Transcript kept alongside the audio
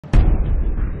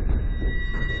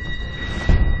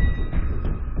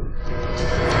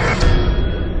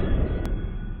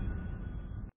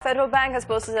Federal Bank has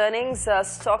posted earnings,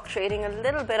 stock trading a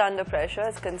little bit under pressure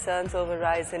as concerns over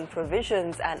rise in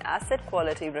provisions and asset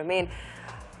quality remain.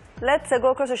 Let's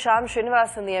go across to Shyam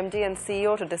Srinivasan, the MD and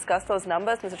CEO, to discuss those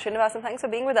numbers. Mr. Srinivasan, thanks for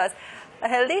being with us. A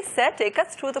healthy set. Take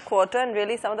us through the quarter and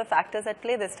really some of the factors at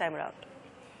play this time around.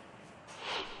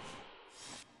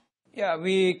 Yeah,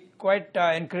 we quite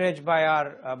encouraged by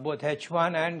our both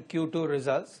H1 and Q2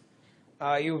 results.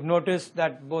 You've noticed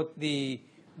that both the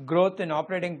growth in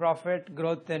operating profit,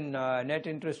 growth in net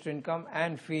interest income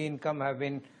and fee income have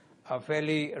been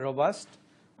fairly robust.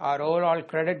 Our overall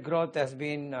credit growth has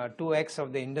been 2x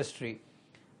of the industry.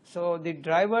 So the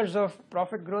drivers of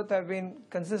profit growth have been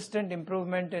consistent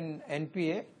improvement in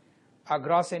NPA. Our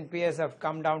gross NPAs have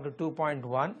come down to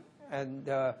 2.1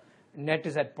 and net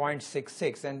is at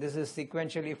 0.66, and this is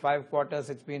sequentially 5 quarters.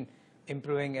 It's been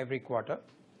improving every quarter.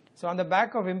 So on the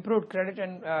back of improved credit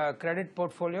and credit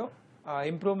portfolio,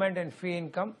 improvement in fee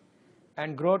income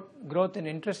and growth in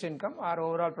interest income, our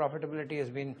overall profitability has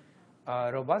been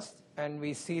robust, and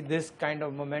we see this kind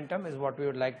of momentum is what we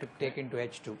would like to take into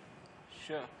H2.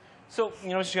 Sure. So,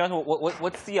 Shyam,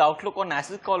 what's the outlook on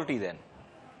asset quality then?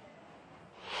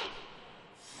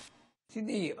 See,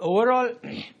 the overall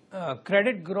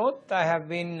credit growth, I have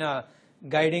been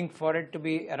guiding for it to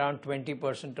be around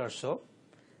 20% or so.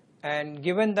 And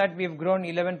given that we've grown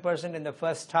 11% in the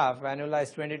first half,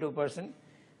 annualized 22%,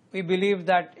 we believe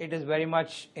that it is very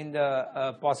much in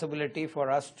the possibility for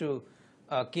us to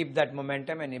keep that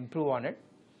momentum and improve on it.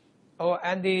 Oh,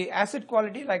 and the asset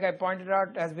quality, like I pointed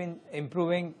out, has been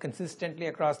improving consistently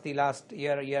across the last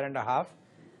year and a half.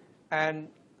 And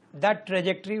that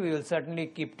trajectory we will certainly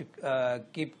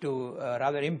keep to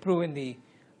rather improve in the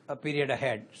period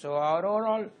ahead. So our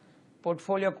overall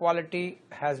portfolio quality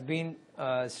has been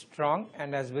strong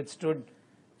and has withstood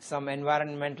some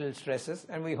environmental stresses,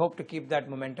 and we hope to keep that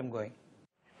momentum going.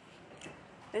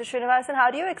 Mr. Srinivasan, how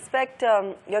do you expect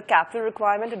your capital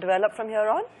requirement to develop from here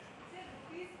on?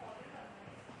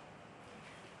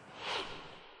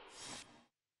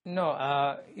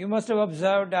 No, you must have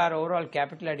observed our overall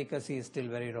capital adequacy is still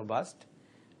very robust,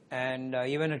 and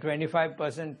even a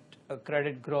 25%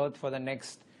 credit growth for the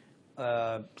next,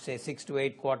 say, 6 to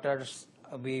 8 quarters,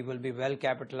 we will be well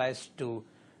capitalized to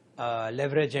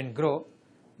leverage and grow.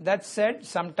 That said,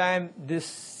 sometime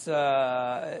this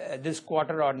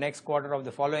quarter or next quarter of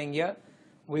the following year,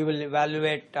 we will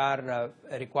evaluate our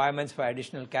requirements for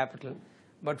additional capital.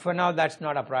 But for now, that's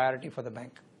not a priority for the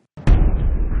bank.